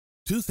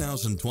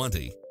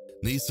2020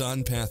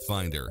 Nissan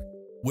Pathfinder.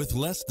 With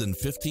less than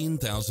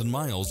 15,000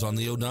 miles on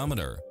the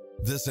odometer,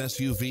 this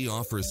SUV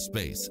offers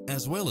space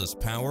as well as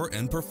power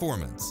and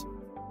performance.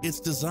 It's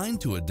designed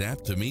to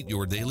adapt to meet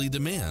your daily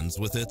demands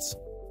with its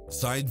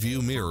side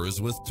view mirrors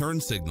with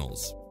turn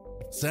signals,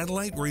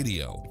 satellite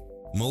radio,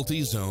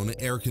 multi-zone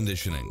air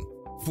conditioning,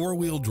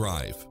 four-wheel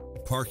drive,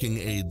 parking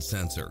aid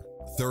sensor,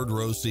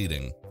 third-row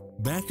seating,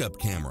 backup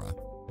camera,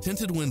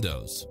 tinted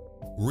windows,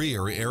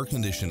 rear air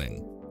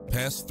conditioning,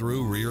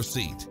 pass-through rear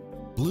seat,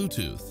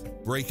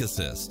 Bluetooth, brake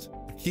assist,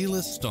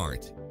 keyless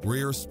start,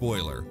 rear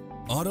spoiler,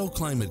 auto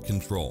climate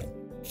control,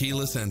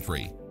 keyless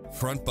entry,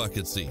 front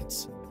bucket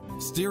seats,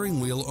 steering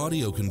wheel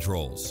audio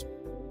controls,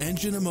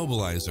 engine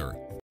immobilizer,